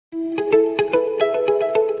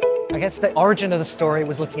guess the origin of the story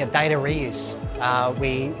was looking at data reuse.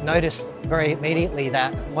 We noticed very immediately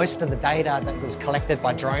that most of the data that was collected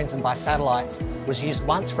by drones and by satellites was used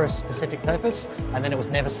once for a specific purpose, and then it was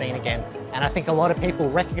never seen again. And I think a lot of people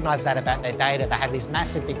recognize that about their data. They have these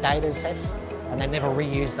massive big data sets and they never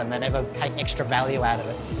reuse them, they never take extra value out of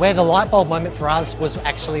it. Where the light bulb moment for us was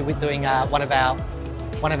actually with doing, one of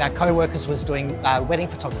our co-workers was doing wedding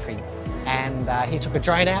photography. And he took a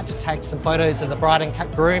drone out to take some photos of the bride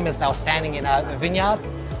and groom as they were standing in a vineyard.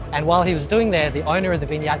 And while he was doing there, the owner of the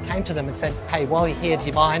vineyard came to them and said, "Hey, while you're here, do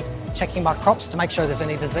you mind checking my crops to make sure there's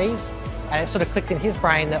any disease?" And it sort of clicked in his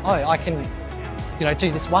brain that, oh, I can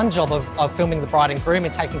do this one job of filming the bride and groom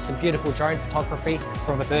and taking some beautiful drone photography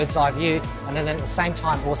from a bird's eye view, and then at the same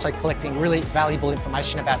time also collecting really valuable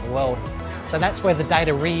information about the world. So that's where the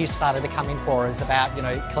data reuse started to come in for us, about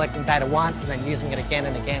collecting data once and then using it again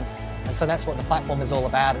and again. And so that's what the platform is all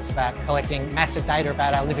about. It's about collecting massive data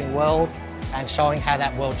about our living world and showing how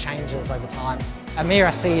that world changes over time. Amir,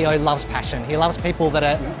 our CEO, loves passion. He loves people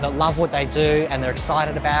that love what they do and they're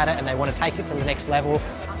excited about it and they want to take it to the next level.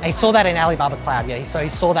 And he saw that in Alibaba Cloud, yeah. So he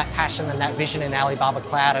saw that passion and that vision in Alibaba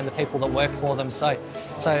Cloud and the people that work for them. So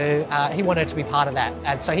he wanted to be part of that.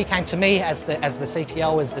 And so he came to me as the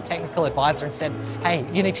CTO, as the technical advisor, and said, "Hey,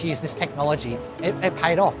 you need to use this technology." It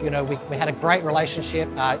paid off. We had a great relationship,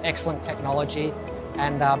 excellent technology.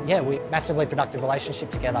 And yeah, we massively productive relationship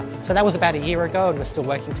together. So that was about a year ago, and we're still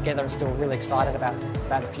working together and still really excited about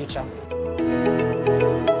the future.